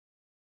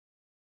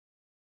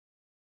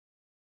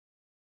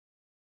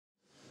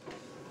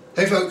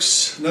Hey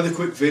folks, another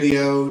quick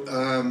video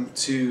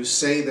to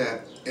say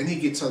that any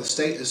guitar, the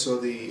status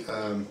or the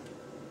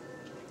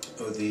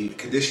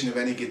condition of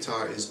any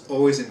guitar is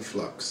always in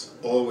flux.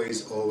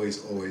 Always,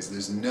 always, always.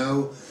 There's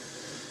no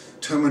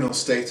terminal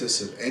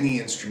status of any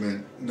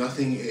instrument.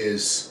 Nothing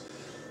is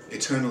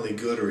eternally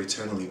good or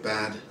eternally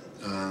bad.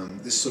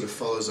 This sort of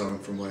follows on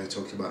from what I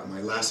talked about in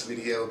my last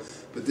video,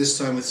 but this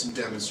time with some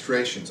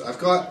demonstrations. I've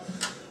got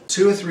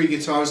 2 or 3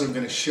 guitars I'm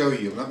going to show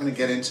you. I'm not going to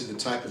get into the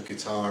type of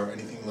guitar or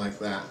anything like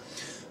that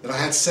I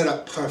had set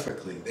up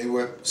perfectly. They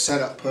were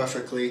set up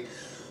perfectly.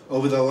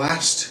 Over the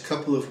last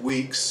couple of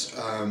weeks,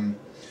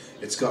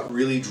 it's got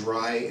really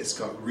dry, it's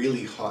got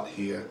really hot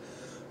here,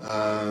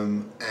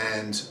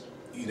 and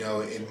you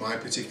know, in my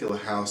particular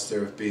house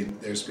there's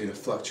been a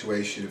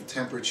fluctuation of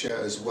temperature,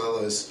 as well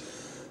as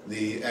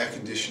the air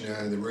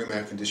conditioner, the room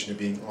air conditioner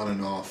being on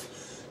and off,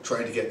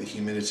 trying to get the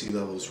humidity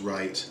levels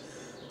right.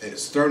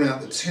 It's thrown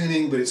out the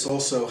tuning, but it's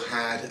also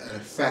had an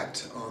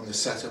effect on the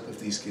setup of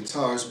these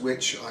guitars,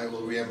 which I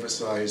will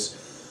re-emphasize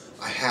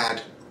I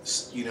had,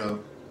 you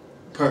know,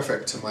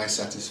 perfect to my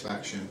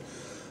satisfaction.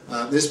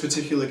 This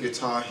particular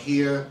guitar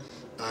here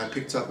I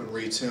picked up and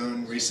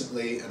retuned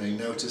recently, and I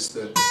noticed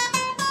that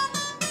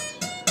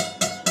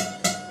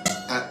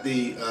at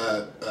the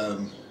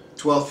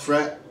 12th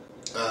fret,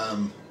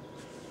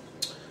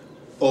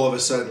 all of a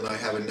sudden I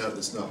have a note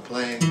that's not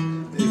playing.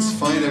 It's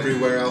fine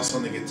everywhere else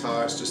on the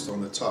guitar, it's just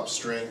on the top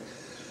string.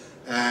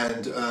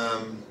 And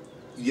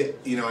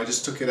you know, I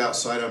just took it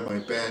outside on my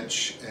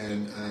bench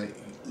and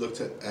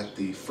looked at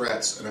the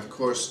frets, and of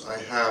course I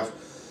have,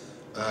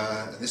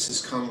 and this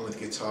is common with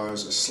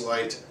guitars, a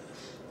slight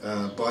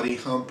body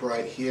hump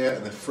right here,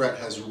 and the fret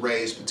has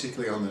raised,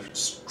 particularly on the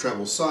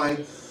treble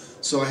side.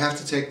 So I have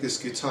to take this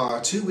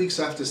guitar 2 weeks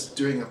after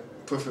doing a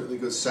perfectly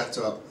good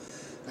setup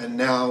and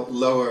now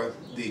lower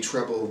the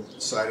treble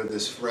side of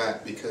this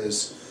fret,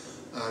 because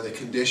the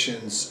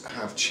conditions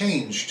have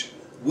changed.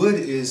 Wood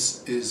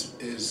is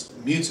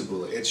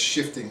mutable, it's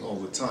shifting all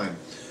the time.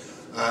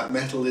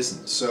 Metal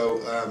isn't.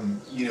 So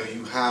you know,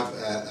 you have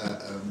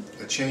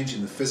a change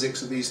in the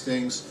physics of these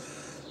things,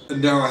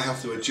 and now I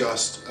have to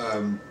adjust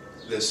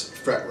this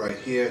fret right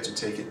here to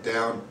take it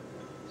down,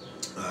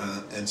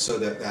 and so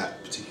that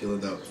that particular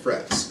note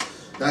frets.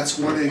 That's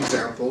one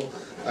example.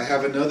 I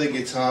have another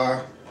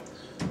guitar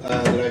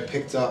that I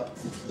picked up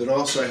that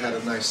also I had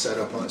a nice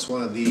setup on. It's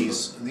one of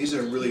these, and these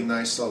are really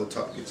nice solid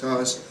top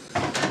guitars.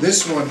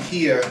 This one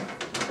here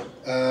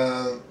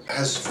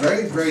has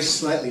very, very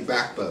slightly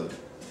backbowed,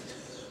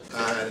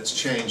 and it's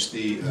changed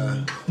the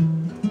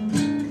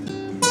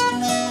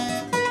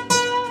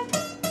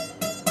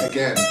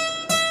again,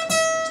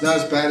 it's not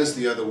as bad as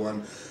the other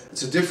one.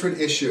 It's a different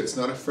issue, it's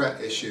not a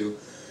fret issue.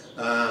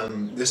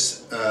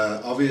 This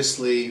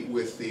obviously,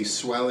 with the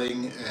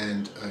swelling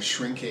and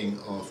shrinking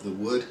of the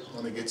wood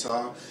on the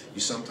guitar,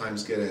 you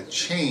sometimes get a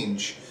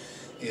change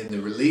in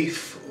the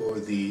relief or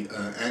the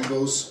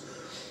angles,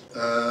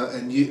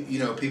 and you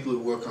know, people who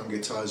work on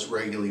guitars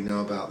regularly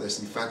know about this.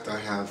 In fact, I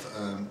have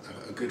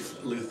a good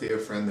luthier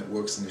friend that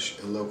works in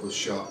a local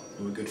shop.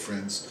 We're good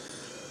friends,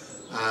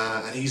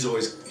 and he's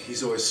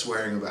always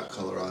swearing about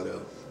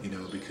Colorado, you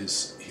know,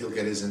 because he'll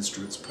get his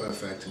instruments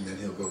perfect and then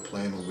he'll go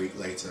play them a week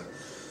later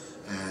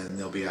and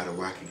they'll be out of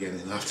whack again,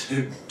 and he'll have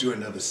to do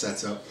another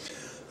setup.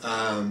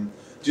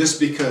 Just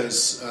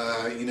because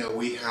you know,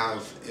 we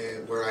have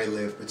where I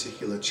live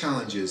particular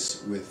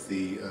challenges with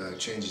the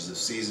changes of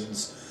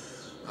seasons,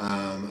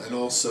 and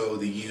also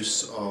the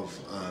use of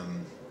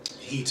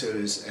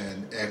heaters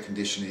and air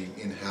conditioning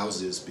in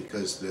houses,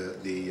 because the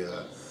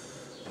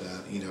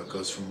you know, it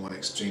goes from one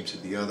extreme to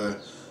the other.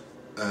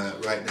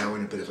 Right now we're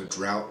in a bit of a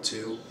drought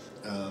too,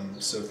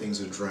 so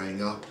things are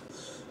drying up,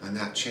 and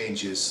that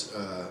changes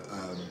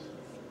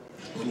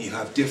when you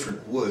have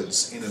different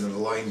woods in an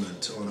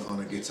alignment on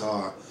a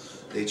guitar.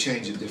 They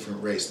change at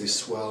different rates, they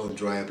swell and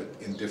dry up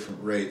in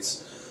different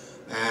rates,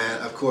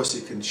 and of course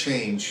it can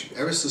change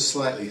ever so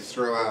slightly,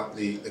 throw out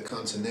the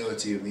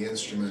continuity of the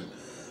instrument,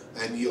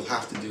 and you'll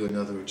have to do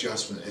another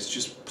adjustment. It's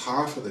just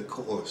par for the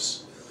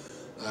course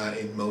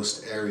in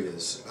most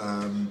areas.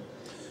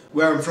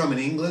 Where I'm from in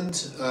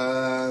England,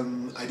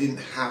 I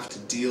didn't have to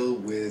deal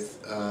with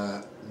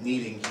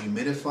needing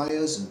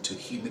humidifiers and to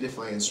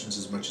humidify instruments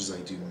as much as I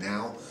do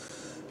now,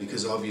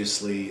 because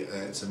obviously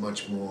it's a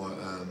much more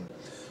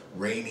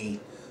rainy,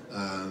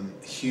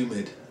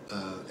 humid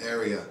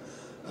area,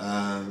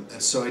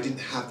 and so I didn't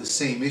have the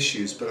same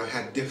issues, but I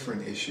had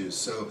different issues.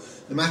 So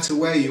no matter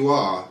where you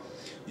are,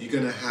 you're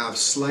going to have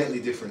slightly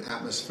different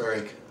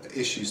atmospheric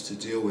issues to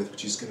deal with,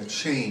 which is going to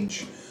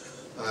change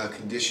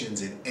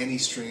conditions in any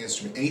string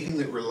instrument. Anything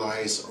that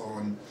relies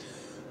on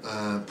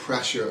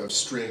pressure of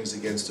strings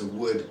against a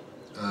wood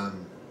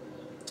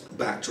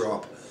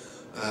backdrop,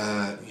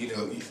 you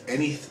know, if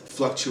any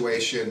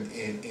fluctuation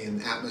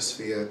in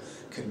atmosphere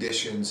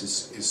conditions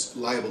is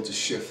liable to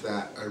shift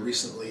that. I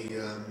recently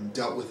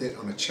dealt with it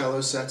on a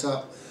cello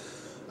setup.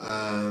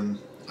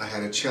 I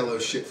had a cello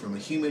shift from a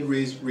humid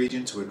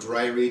region to a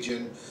dry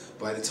region.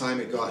 By the time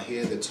it got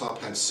here, the top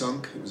had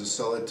sunk. It was a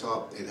solid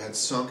top. It had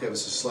sunk ever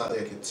so slightly,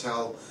 I could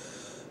tell.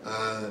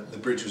 The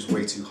bridge was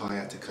way too high, I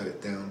had to cut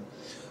it down.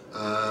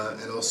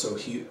 And also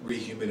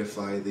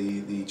rehumidify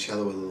the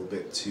cello a little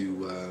bit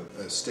to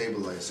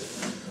stabilize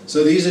it.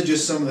 So these are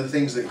just some of the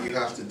things that you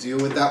have to deal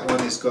with. That one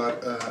has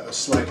got a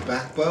slight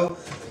back bow.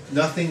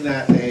 Nothing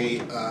that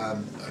a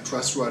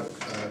truss rod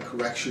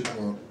correction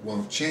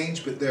won't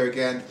change, but there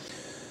again,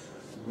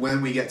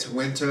 when we get to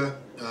winter,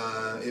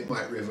 it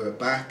might revert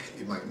back,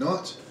 it might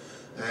not,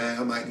 and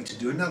I might need to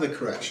do another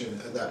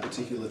correction at that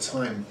particular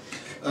time.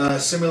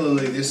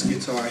 Similarly, this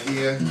guitar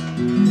here,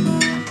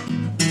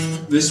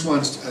 this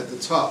one's at the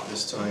top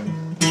this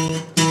time.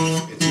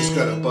 It's just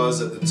got a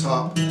buzz at the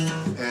top,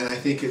 and I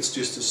think it's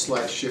just a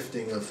slight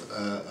shifting of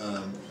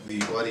the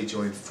body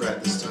joint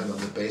fret, this time on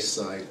the bass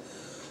side,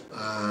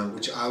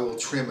 which I will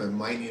trim a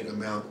minute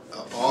amount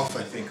off,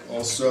 I think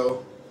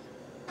also.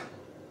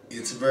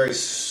 It's very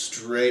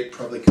straight,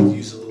 probably could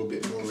use a little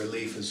bit more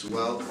relief as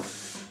well.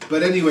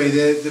 But anyway,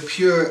 the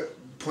pure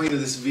point of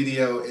this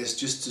video is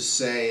just to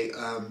say,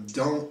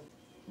 don't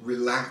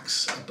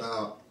relax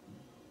about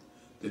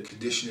the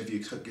condition of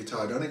your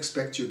guitar. Don't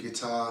expect your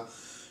guitar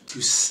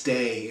to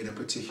stay in a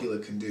particular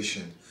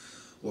condition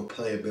or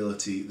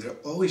playability. They're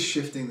always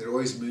shifting, they're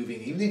always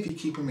moving. Even if you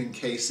keep them in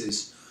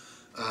cases,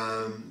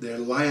 they're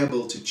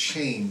liable to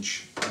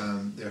change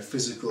their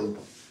physical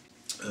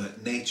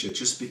nature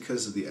just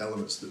because of the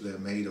elements that they're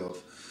made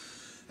of.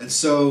 And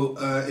so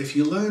if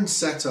you learn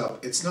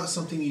setup, it's not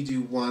something you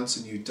do once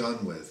and you're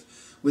done with.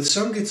 With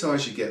some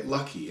guitars you get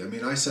lucky. I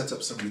mean, I set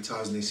up some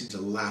guitars and they seem to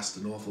last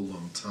an awful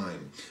long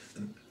time.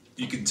 And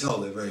you can tell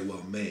they're very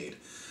well made.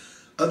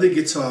 Other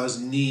guitars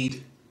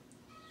need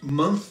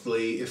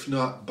monthly, if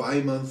not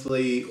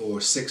bi-monthly or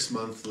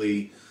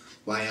 6-monthly,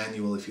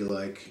 biannual if you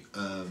like,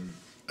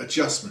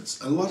 adjustments.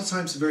 A lot of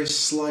times a very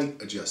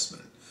slight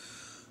adjustment.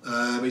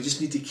 We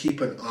just need to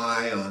keep an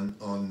eye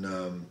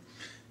on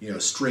you know,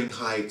 string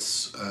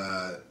heights,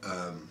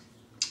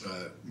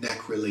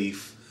 neck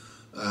relief,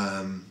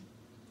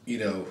 you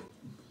know,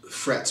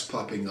 frets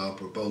popping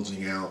up or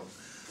bulging out,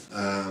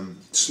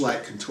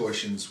 slight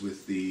contortions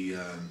with the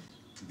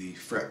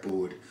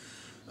fretboard.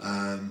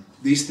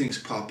 These things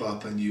pop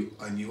up, and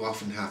you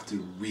often have to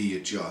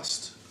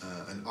readjust,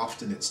 and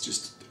often it's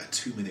just a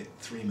 2-minute,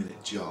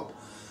 3-minute job.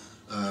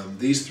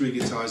 These 3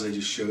 guitars I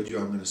just showed you,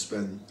 I'm going to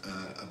spend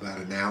about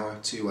an hour,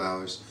 2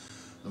 hours.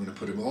 I'm going to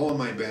put them all on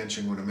my bench.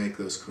 I'm going to make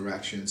those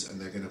corrections,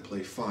 and they're going to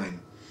play fine.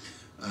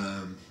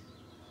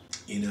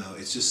 You know,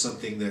 it's just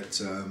something that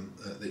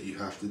that you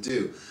have to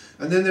do.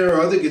 And then there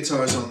are other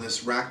guitars on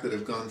this rack that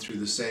have gone through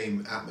the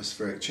same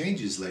atmospheric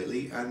changes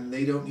lately, and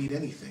they don't need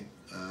anything.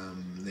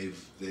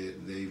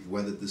 They've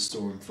weathered the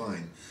storm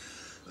fine.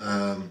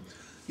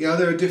 Yeah,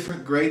 there are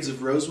different grades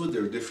of rosewood.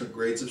 There are different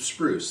grades of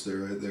spruce.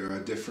 There are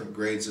different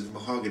grades of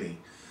mahogany.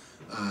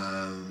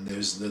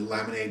 There's the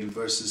laminated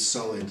versus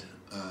solid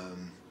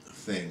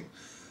thing.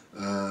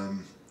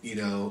 You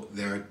know,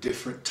 there are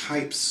different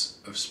types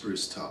of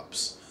spruce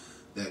tops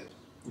that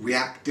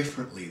react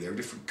differently. There are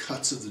different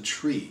cuts of the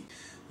tree.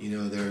 You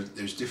know,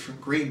 there's different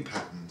grain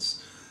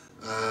patterns.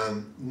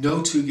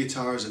 No 2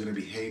 guitars are going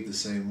to behave the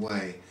same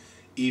way,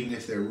 even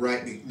if they're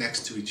right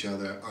next to each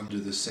other under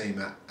the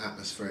same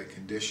atmospheric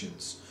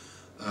conditions.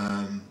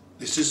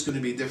 It's just going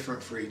to be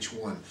different for each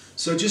one.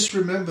 So just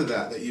remember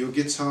that your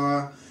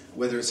guitar,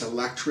 whether it's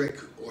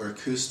electric or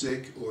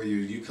acoustic, or your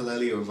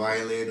ukulele or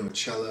violin or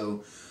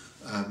cello,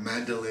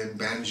 mandolin,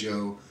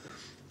 banjo,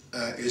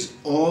 is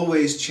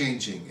always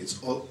changing.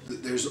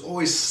 There's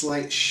always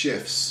slight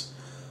shifts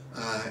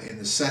in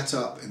the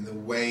setup, in the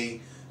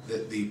way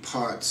that the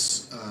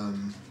parts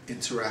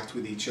interact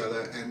with each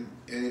other, and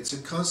it's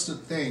a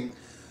constant thing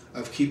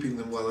of keeping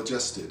them well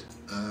adjusted.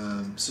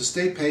 So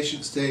stay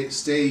patient,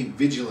 stay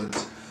vigilant,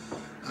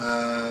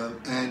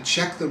 and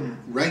check them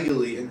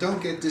regularly, and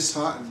don't get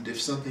disheartened if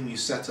something you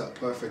set up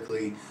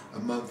perfectly a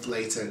month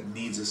later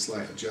needs a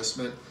slight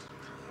adjustment.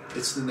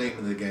 It's the name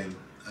of the game,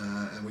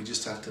 and we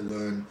just have to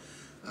learn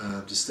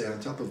to stay on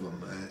top of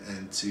them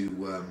and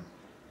to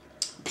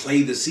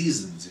play the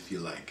seasons, if you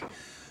like,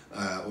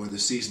 or the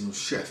seasonal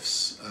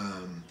shifts.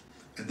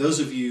 And those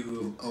of you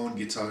who own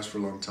guitars for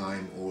a long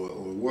time or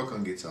work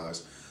on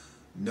guitars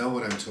know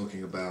what I'm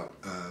talking about.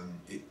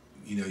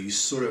 You know, you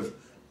sort of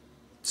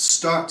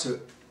start to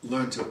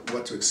learn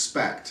what to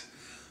expect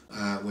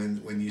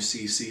when you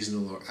see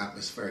seasonal or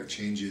atmospheric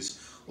changes.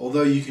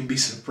 Although you can be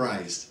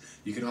surprised,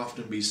 you can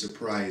often be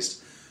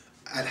surprised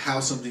at how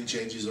something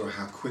changes, or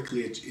how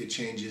quickly it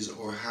changes,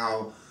 or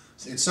how,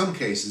 in some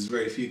cases,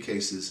 very few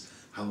cases,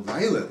 how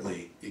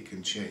violently it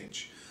can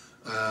change.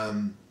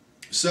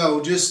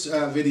 So just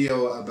a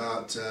video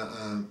about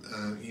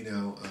you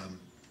know,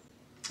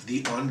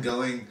 the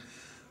ongoing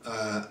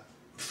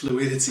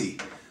fluidity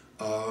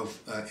of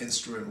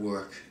instrument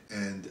work,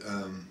 and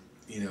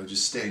you know,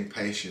 just staying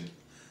patient.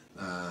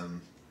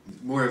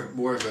 More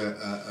of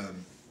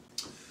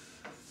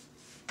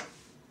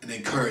an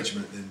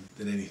encouragement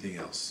than anything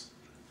else.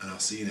 And I'll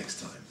see you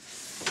next time.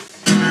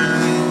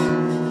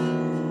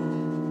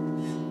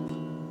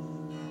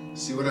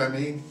 See what I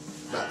mean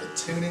about the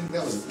tuning?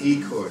 That was an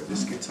E chord.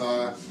 This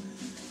guitar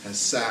has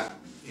sat,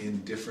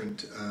 in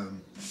different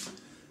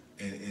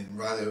in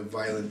rather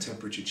violent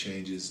temperature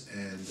changes,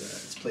 and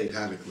it's played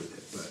havoc with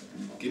it.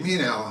 But give me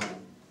an hour,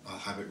 I'll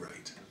have it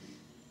right.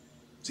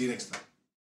 See you next time.